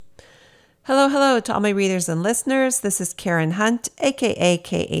Hello, hello to all my readers and listeners. This is Karen Hunt, aka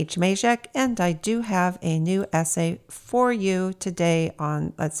KH Majek, and I do have a new essay for you today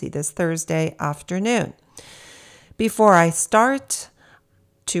on, this Thursday afternoon. Before I start,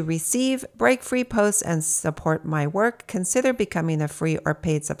 to receive break-free posts and support my work, consider becoming a free or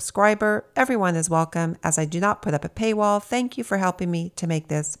paid subscriber. Everyone is welcome, as I do not put up a paywall. Thank you for helping me to make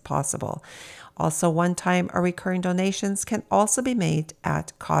this possible. Also, one-time or recurring donations can also be made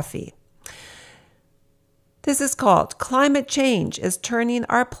at Ko-fi. This is called Climate Change is Turning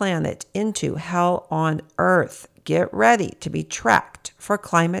Our Planet into Hell on Earth. Get ready to be tracked for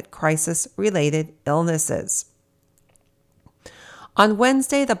climate crisis-related illnesses. On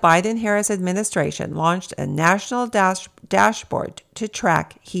Wednesday, the Biden-Harris administration launched a national dashboard to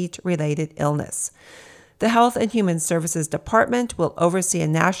track heat-related illness. The Health and Human Services Department will oversee a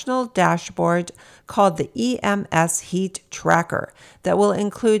national dashboard called the EMS Heat Tracker that will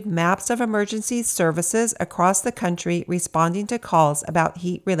include maps of emergency services across the country responding to calls about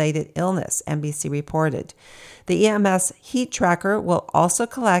heat-related illness, NBC reported. The EMS Heat Tracker will also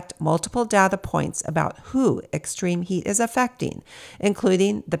collect multiple data points about who extreme heat is affecting,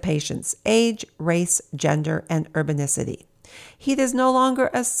 including the patient's age, race, gender, and urbanicity. Heat is no longer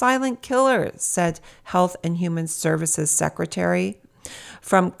a silent killer, said Health and Human Services Secretary.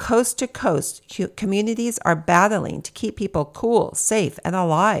 From coast to coast, communities are battling to keep people cool, safe, and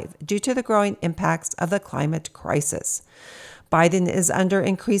alive due to the growing impacts of the climate crisis. Biden is under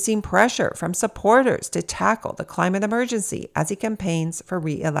increasing pressure from supporters to tackle the climate emergency as he campaigns for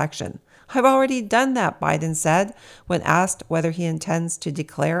re-election. I've already done that, Biden said, when asked whether he intends to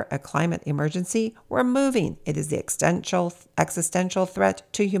declare a climate emergency. We're moving. It is the existential threat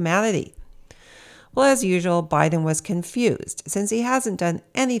to humanity. Well, as usual, Biden was confused since he hasn't done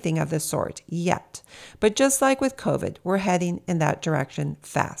anything of the sort yet. But just like with COVID, we're heading in that direction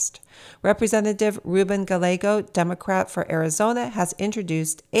fast. Representative Ruben Gallego, Democrat for Arizona, has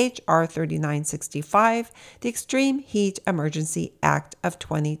introduced H.R. 3965, the Extreme Heat Emergency Act of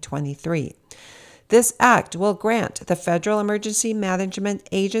 2023. This act will grant the Federal Emergency Management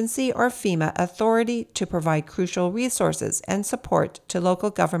Agency, or FEMA, authority to provide crucial resources and support to local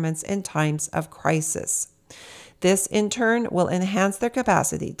governments in times of crisis. This, in turn, will enhance their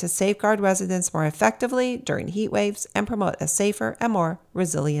capacity to safeguard residents more effectively during heat waves and promote a safer and more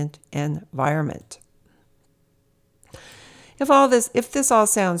resilient environment. If this all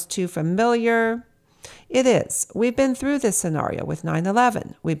sounds too familiar, it is. We've been through this scenario with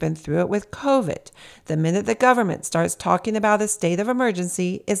 9/11. We've been through it with COVID. The minute the government starts talking about a state of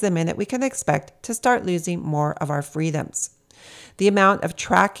emergency is the minute we can expect to start losing more of our freedoms. The amount of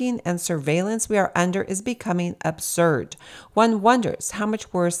tracking and surveillance we are under is becoming absurd. One wonders how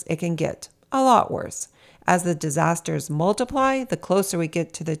much worse it can get. A lot worse. As the disasters multiply, the closer we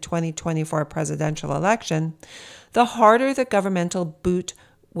get to the 2024 presidential election, the harder the governmental boot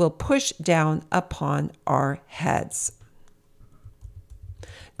will push down upon our heads.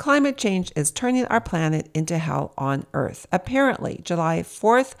 Climate change is turning our planet into hell on Earth. Apparently, July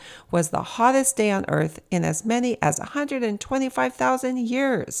 4th was the hottest day on Earth in as many as 125,000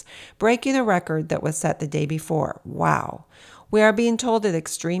 years, breaking a record that was set the day before. Wow. We are being told that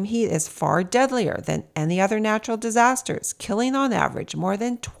extreme heat is far deadlier than any other natural disasters, killing on average more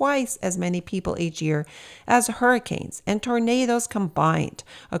than twice as many people each year as hurricanes and tornadoes combined,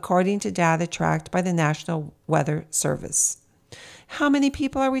 according to data tracked by the National Weather Service. How many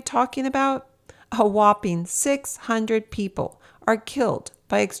people are we talking about? A whopping 600 people are killed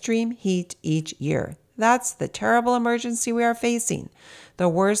by extreme heat each year. That's the terrible emergency we are facing, the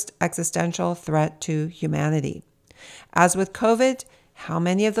worst existential threat to humanity. As with COVID, how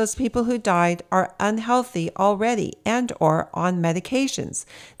many of those people who died are unhealthy already and or on medications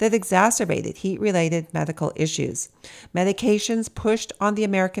that exacerbated heat-related medical issues? Medications pushed on the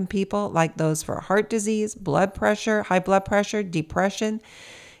American people, like those for heart disease, blood pressure, high blood pressure, depression,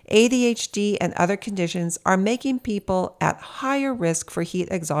 ADHD, and other conditions, are making people at higher risk for heat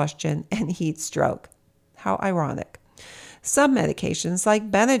exhaustion and heat stroke. How ironic. Some medications, like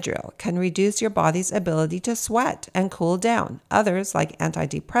Benadryl, can reduce your body's ability to sweat and cool down. Others, like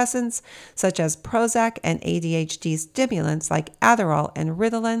antidepressants, such as Prozac, and ADHD stimulants, like Adderall and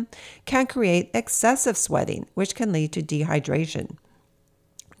Ritalin, can create excessive sweating, which can lead to dehydration.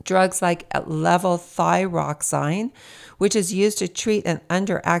 Drugs like levothyroxine, which is used to treat an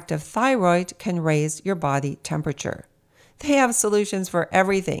underactive thyroid, can raise your body temperature. They have solutions for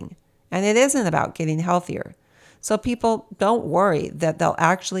everything, and it isn't about getting healthier. So people don't worry that they'll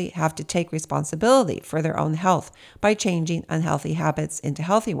actually have to take responsibility for their own health by changing unhealthy habits into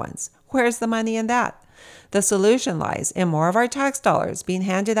healthy ones. Where's the money in that? The solution lies in more of our tax dollars being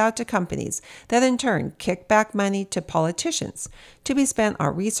handed out to companies that in turn kick back money to politicians to be spent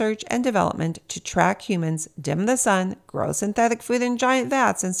on research and development to track humans, dim the sun, grow synthetic food in giant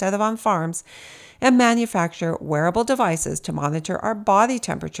vats instead of on farms, and manufacture wearable devices to monitor our body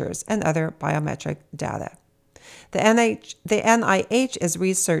temperatures and other biometric data. The NIH is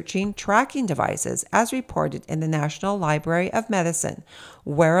researching tracking devices, as reported in the National Library of Medicine,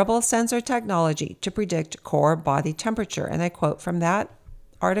 wearable sensor technology to predict core body temperature. And I quote from that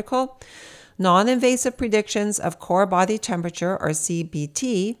article, non-invasive predictions of core body temperature, or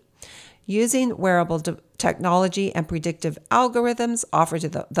CBT, using wearable technology and predictive algorithms offer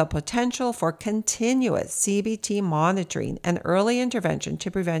the potential for continuous CBT monitoring and early intervention to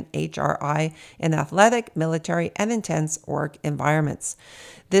prevent HRI in athletic, military, and intense work environments.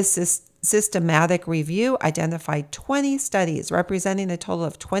 This systematic review identified 20 studies representing a total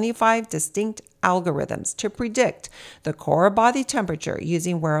of 25 distinct algorithms to predict the core body temperature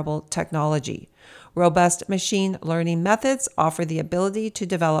using wearable technology. Robust machine learning methods offer the ability to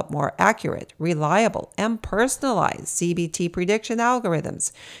develop more accurate, reliable, and personalized CBT prediction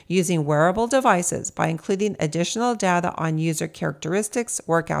algorithms using wearable devices by including additional data on user characteristics,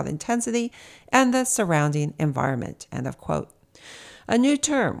 workout intensity, and the surrounding environment. End of quote. A new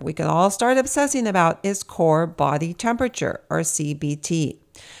term we can all start obsessing about is core body temperature, or CBT.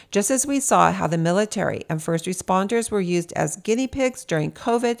 Just as we saw how the military and first responders were used as guinea pigs during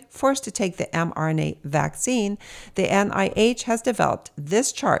COVID, forced to take the mRNA vaccine, the NIH has developed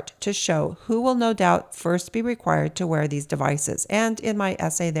this chart to show who will no doubt first be required to wear these devices. And in my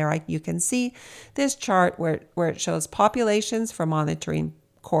essay there, you can see this chart where it shows populations for monitoring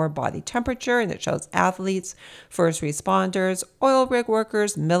core body temperature, and it shows athletes, first responders, oil rig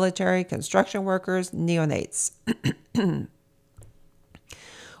workers, military, construction workers, neonates.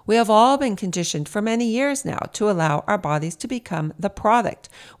 We have all been conditioned for many years now to allow our bodies to become the product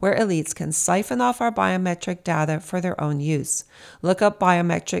where elites can siphon off our biometric data for their own use. Look up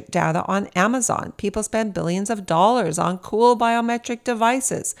biometric data on Amazon. People spend billions of dollars on cool biometric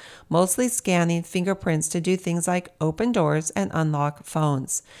devices, mostly scanning fingerprints to do things like open doors and unlock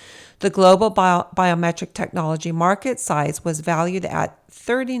phones. The global biometric technology market size was valued at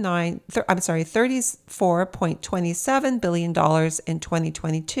 $34.27 billion in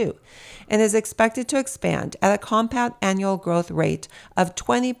 2022 and is expected to expand at a compound annual growth rate of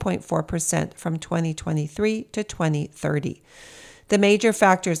 20.4% from 2023 to 2030. The major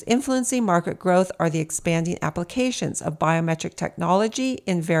factors influencing market growth are the expanding applications of biometric technology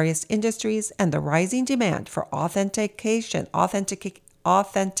in various industries and the rising demand for authentication,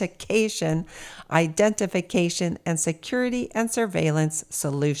 identification, and security and surveillance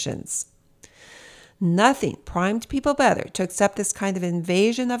solutions. Nothing primed people better to accept this kind of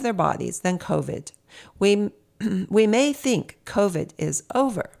invasion of their bodies than COVID. We may think COVID is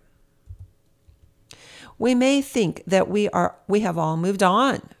over. We may think that we have all moved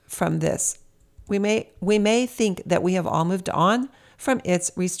on from this. We may think that we have all moved on from its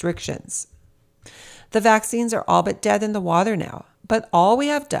restrictions. The vaccines are all but dead in the water now. But all we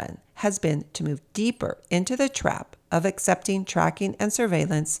have done has been to move deeper into the trap of accepting tracking and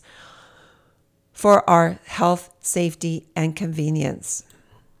surveillance for our health, safety, and convenience.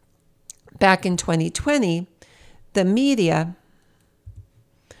 Back in 2020, the media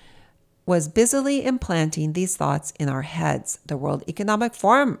was busily implanting these thoughts in our heads. The World Economic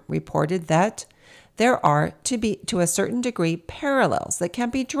Forum reported that there are, to a certain degree, parallels that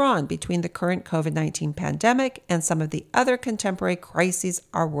can be drawn between the current COVID-19 pandemic and some of the other contemporary crises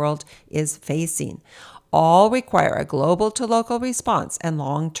our world is facing. All require a global to local response and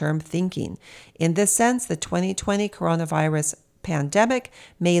long-term thinking. In this sense, the 2020 coronavirus pandemic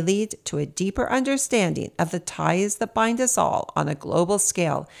may lead to a deeper understanding of the ties that bind us all on a global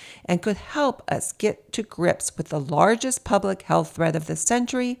scale and could help us get to grips with the largest public health threat of the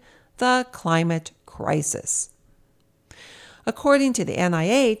century, the climate crisis. According to the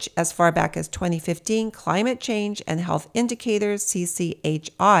NIH, as far back as 2015, climate change and health indicators,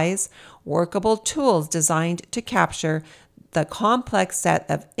 CCHIs, workable tools designed to capture the complex set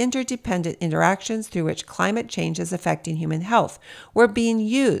of interdependent interactions through which climate change is affecting human health, were being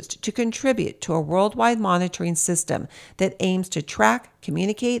used to contribute to a worldwide monitoring system that aims to track,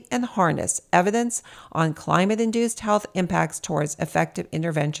 communicate, and harness evidence on climate-induced health impacts towards effective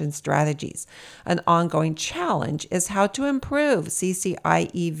intervention strategies. An ongoing challenge is how to improve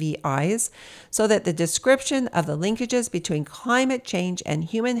CCIEVIs so that the description of the linkages between climate change and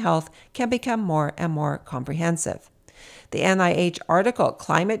human health can become more and more comprehensive. The NIH article,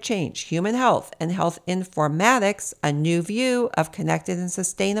 Climate Change, Human Health, and Health Informatics, A New View of Connected and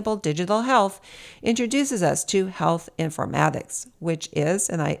Sustainable Digital Health, introduces us to health informatics, which is,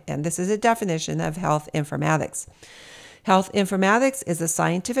 and this is a definition of health informatics. Health informatics is the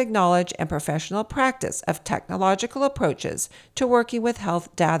scientific knowledge and professional practice of technological approaches to working with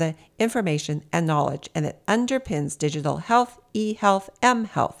health data, information, and knowledge, and it underpins digital health, e-health,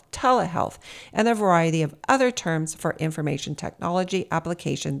 m-health, telehealth, and a variety of other terms for information technology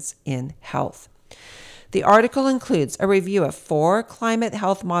applications in health. The article includes a review of 4 climate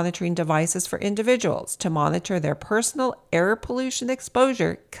health monitoring devices for individuals to monitor their personal air pollution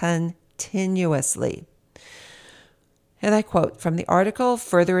exposure continuously. And I quote from the article,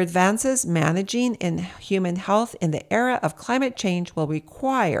 further advances managing in human health in the era of climate change will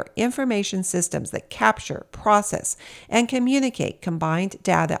require information systems that capture, process, and communicate combined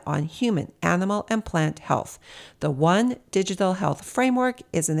data on human, animal, and plant health. The One Digital Health Framework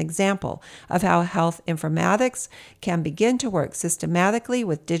is an example of how health informatics can begin to work systematically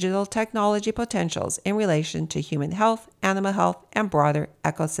with digital technology potentials in relation to human health, animal health, and broader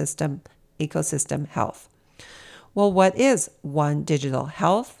ecosystem health. Well, what is One Digital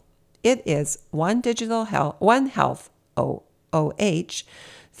Health? It is One Health, OH,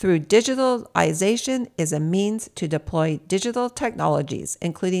 through digitalization is a means to deploy digital technologies,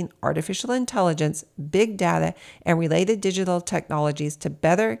 including artificial intelligence, big data, and related digital technologies to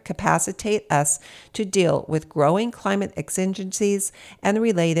better capacitate us to deal with growing climate exigencies and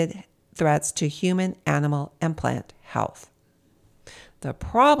related threats to human, animal, and plant health. The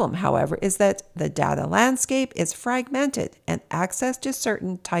problem, however, is that the data landscape is fragmented and access to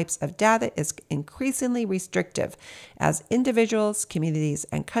certain types of data is increasingly restrictive as individuals, communities,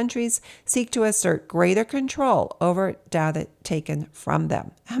 and countries seek to assert greater control over data taken from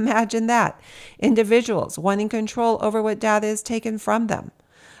them. Imagine that. Individuals wanting control over what data is taken from them.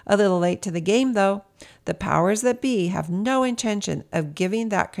 A little late to the game, though. The powers that be have no intention of giving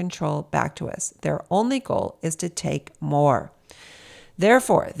that control back to us. Their only goal is to take more.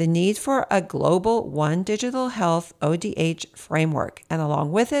 Therefore, the need for a global One Digital Health ODH framework, and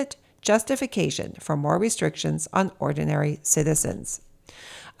along with it, justification for more restrictions on ordinary citizens.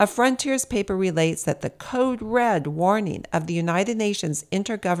 A Frontiers paper relates that the Code Red warning of the United Nations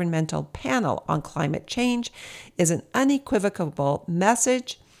Intergovernmental Panel on Climate Change is an unequivocal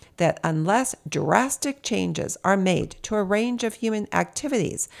message that unless drastic changes are made to a range of human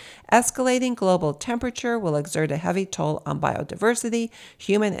activities, escalating global temperature will exert a heavy toll on biodiversity,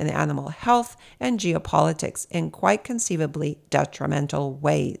 human and animal health, and geopolitics in quite conceivably detrimental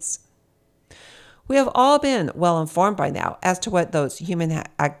ways. We have all been well informed by now as to what those human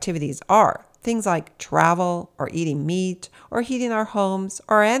activities are. Things like travel, or eating meat, or heating our homes,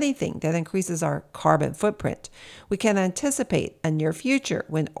 or anything that increases our carbon footprint. We can anticipate a near future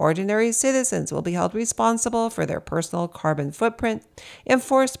when ordinary citizens will be held responsible for their personal carbon footprint,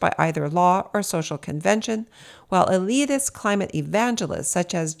 enforced by either law or social convention, while elitist climate evangelists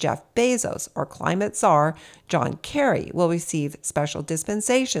such as Jeff Bezos or climate czar John Kerry will receive special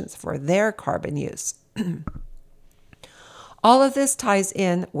dispensations for their carbon use. All of this ties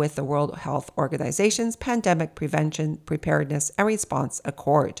in with the World Health Organization's Pandemic Prevention, Preparedness, and Response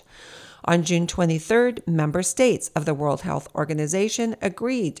Accord. On June 23rd, member states of the World Health Organization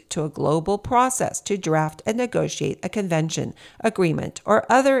agreed to a global process to draft and negotiate a convention, agreement,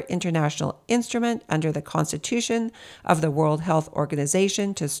 or other international instrument under the Constitution of the World Health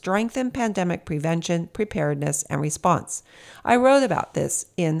Organization to strengthen pandemic prevention, preparedness, and response. I wrote about this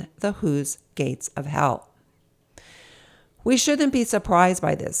in The WHO's Gates of Hell. We shouldn't be surprised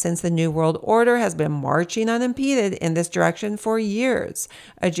by this, since the New World Order has been marching unimpeded in this direction for years.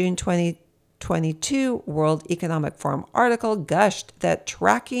 A June 2022 World Economic Forum article gushed that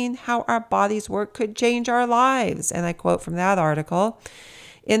tracking how our bodies work could change our lives. And I quote from that article,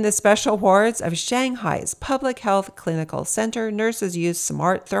 in the special wards of Shanghai's Public Health Clinical Center, nurses use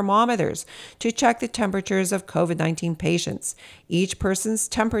smart thermometers to check the temperatures of COVID-19 patients. Each person's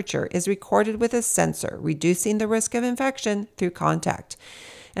temperature is recorded with a sensor, reducing the risk of infection through contact.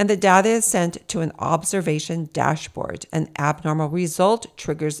 And the data is sent to an observation dashboard. An abnormal result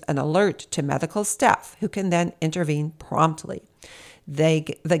triggers an alert to medical staff who can then intervene promptly.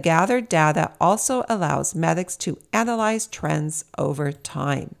 The gathered data also allows medics to analyze trends over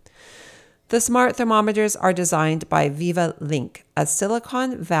time. The smart thermometers are designed by Viva Link, a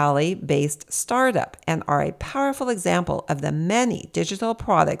Silicon Valley-based startup, and are a powerful example of the many digital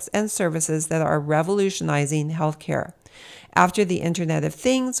products and services that are revolutionizing healthcare. After the Internet of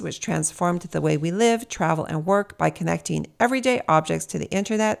Things, which transformed the way we live, travel, and work by connecting everyday objects to the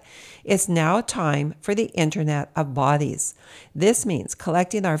Internet, it's now time for the Internet of Bodies. This means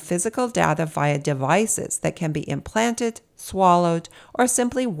collecting our physical data via devices that can be implanted, swallowed, or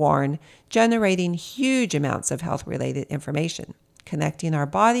simply worn, generating huge amounts of health-related information. Connecting our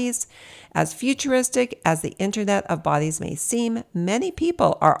bodies. As futuristic as the Internet of Bodies may seem, many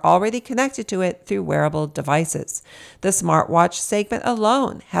people are already connected to it through wearable devices. The smartwatch segment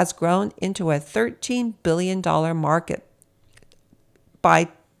alone has grown into a $13 billion market by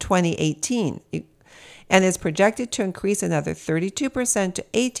 2018 and is projected to increase another 32% to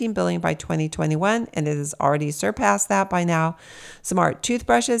 $18 billion by 2021, and it has already surpassed that by now. Smart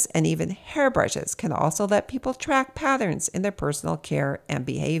toothbrushes and even hairbrushes can also let people track patterns in their personal care and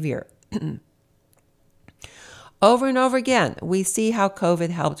behavior. Over and over again, we see how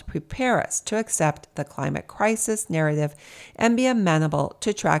COVID helped prepare us to accept the climate crisis narrative and be amenable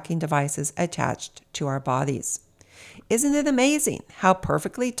to tracking devices attached to our bodies. Isn't it amazing how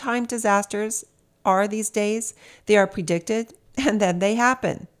perfectly timed disasters are these days? They are predicted and then they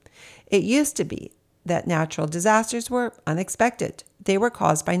happen. It used to be that natural disasters were unexpected. They were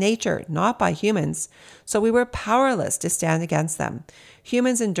caused by nature, not by humans, so we were powerless to stand against them.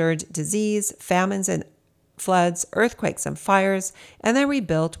 Humans endured disease, famines and floods, earthquakes and fires, and then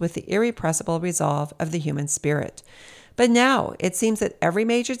rebuilt with the irrepressible resolve of the human spirit. But now it seems that every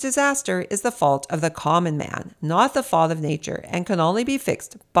major disaster is the fault of the common man, not the fault of nature, and can only be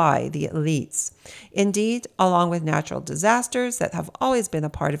fixed by the elites. Indeed, along with natural disasters that have always been a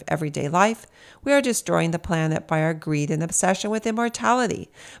part of everyday life, we are destroying the planet by our greed and obsession with immortality.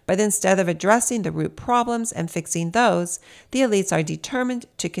 But instead of addressing the root problems and fixing those, the elites are determined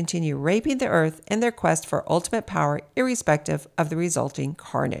to continue raping the earth in their quest for ultimate power, irrespective of the resulting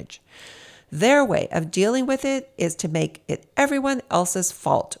carnage. Their way of dealing with it is to make it everyone else's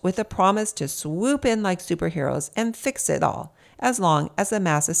fault with a promise to swoop in like superheroes and fix it all, as long as the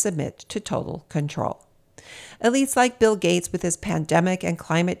masses submit to total control. Elites like Bill Gates with his pandemic and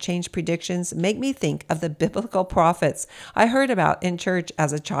climate change predictions make me think of the biblical prophets I heard about in church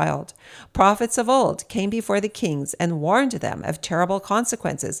as a child. Prophets of old came before the kings and warned them of terrible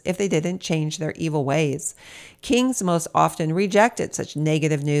consequences if they didn't change their evil ways. Kings most often rejected such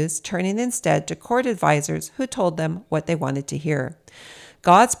negative news, turning instead to court advisors who told them what they wanted to hear.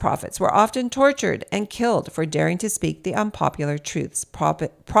 God's prophets were often tortured and killed for daring to speak the unpopular truths.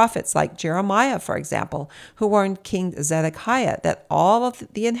 Prophets like Jeremiah, for example, who warned King Zedekiah that all of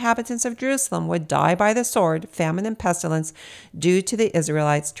the inhabitants of Jerusalem would die by the sword, famine, and pestilence due to the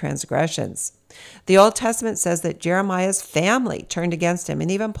Israelites' transgressions. The Old Testament says that Jeremiah's family turned against him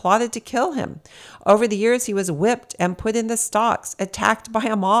and even plotted to kill him. Over the years, he was whipped and put in the stocks, attacked by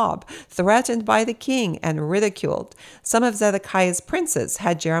a mob, threatened by the king, and ridiculed. Some of Zedekiah's princes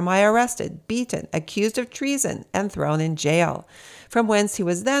had Jeremiah arrested, beaten, accused of treason, and thrown in jail, from whence he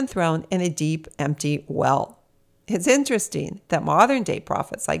was then thrown in a deep, empty well. It's interesting that modern-day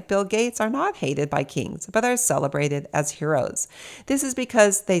prophets like Bill Gates are not hated by kings, but are celebrated as heroes. This is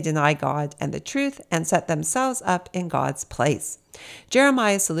because they deny God and the truth and set themselves up in God's place.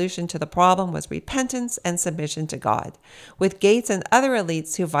 Jeremiah's solution to the problem was repentance and submission to God. With Gates and other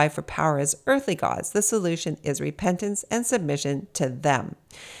elites who vie for power as earthly gods, the solution is repentance and submission to them.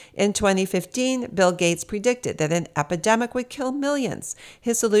 In 2015, Bill Gates predicted that an epidemic would kill millions.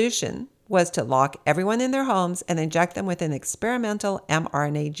 His solution was to lock everyone in their homes and inject them with an experimental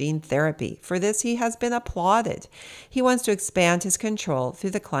mRNA gene therapy. For this, he has been applauded. He wants to expand his control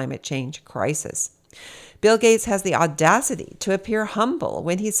through the climate change crisis. Bill Gates has the audacity to appear humble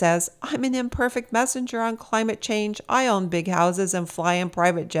when he says, "I'm an imperfect messenger on climate change. I own big houses and fly in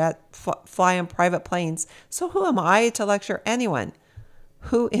private planes. So who am I to lecture anyone?"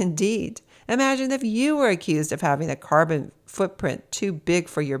 Who indeed? Imagine if you were accused of having a carbon footprint too big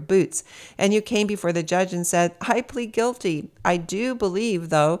for your boots, and you came before the judge and said, "I plead guilty. I do believe,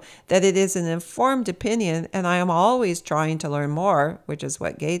 though, that it is an informed opinion, and I am always trying to learn more," which is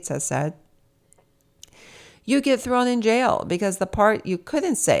what Gates has said. You get thrown in jail because the part you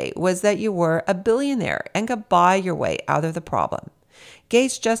couldn't say was that you were a billionaire and could buy your way out of the problem.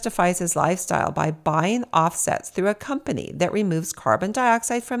 Gates justifies his lifestyle by buying offsets through a company that removes carbon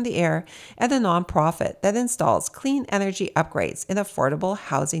dioxide from the air and a nonprofit that installs clean energy upgrades in affordable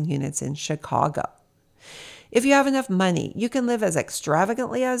housing units in Chicago. If you have enough money, you can live as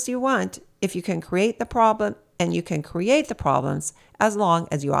extravagantly as you want if you can create the problem, and you can create the problems as long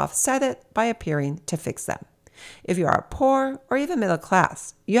as you offset it by appearing to fix them. If you are poor or even middle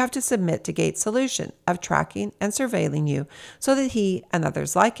class, you have to submit to Gates' solution of tracking and surveilling you so that he and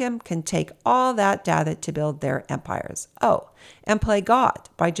others like him can take all that data to build their empires. Oh, and play God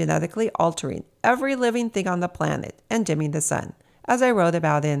by genetically altering every living thing on the planet and dimming the sun. As I wrote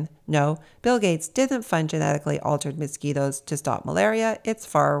about in No, Bill Gates didn't fund genetically altered mosquitoes to stop malaria. It's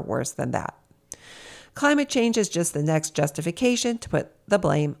far worse than that. Climate change is just the next justification to put the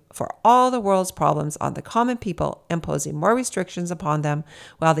blame for all the world's problems on the common people, imposing more restrictions upon them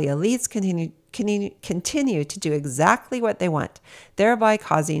while the elites continue to do exactly what they want, thereby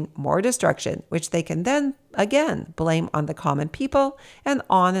causing more destruction, which they can then again blame on the common people, and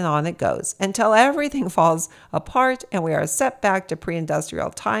on it goes until everything falls apart and we are set back to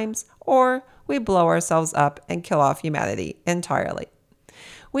pre-industrial times, or we blow ourselves up and kill off humanity entirely.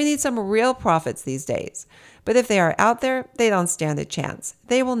 We need some real prophets these days, but if they are out there, they don't stand a chance.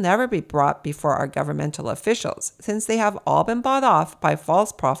 They will never be brought before our governmental officials, since they have all been bought off by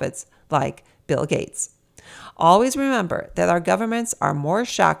false prophets like Bill Gates. Always remember that our governments are more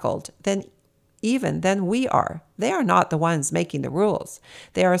shackled than we are. They are not the ones making the rules.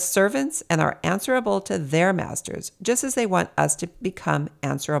 They are servants and are answerable to their masters, just as they want us to become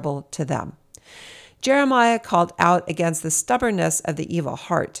answerable to them. Jeremiah called out against the stubbornness of the evil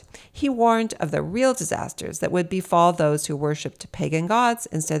heart. He warned of the real disasters that would befall those who worshipped pagan gods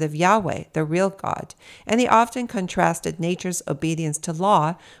instead of Yahweh, the real God, and he often contrasted nature's obedience to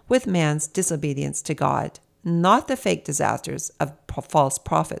law with man's disobedience to God, not the fake disasters of false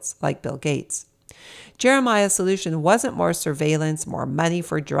prophets like Bill Gates. Jeremiah's solution wasn't more surveillance, more money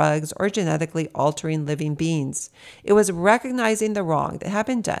for drugs, or genetically altering living beings. It was recognizing the wrong that had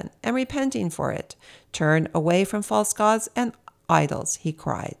been done and repenting for it. Turn away from false gods and idols, he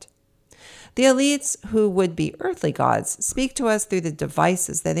cried. The elites, who would be earthly gods, speak to us through the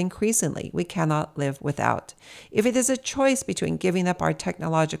devices that increasingly we cannot live without. If it is a choice between giving up our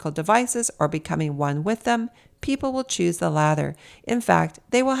technological devices or becoming one with them, people will choose the latter. In fact,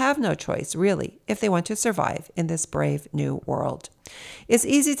 they will have no choice, really, if they want to survive in this brave new world. It's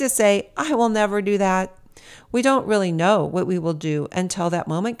easy to say, I will never do that. We don't really know what we will do until that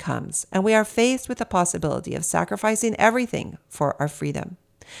moment comes, and we are faced with the possibility of sacrificing everything for our freedom,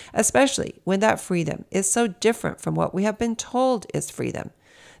 especially when that freedom is so different from what we have been told is freedom,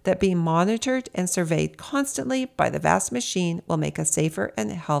 that being monitored and surveyed constantly by the vast machine will make us safer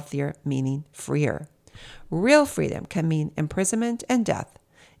and healthier, meaning freer. Real freedom can mean imprisonment and death.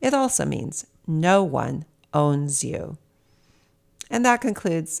 It also means no one owns you. And that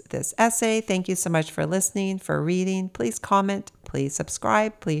concludes this essay. Thank you so much for listening, for reading. Please comment, please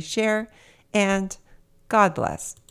subscribe, please share, and God bless.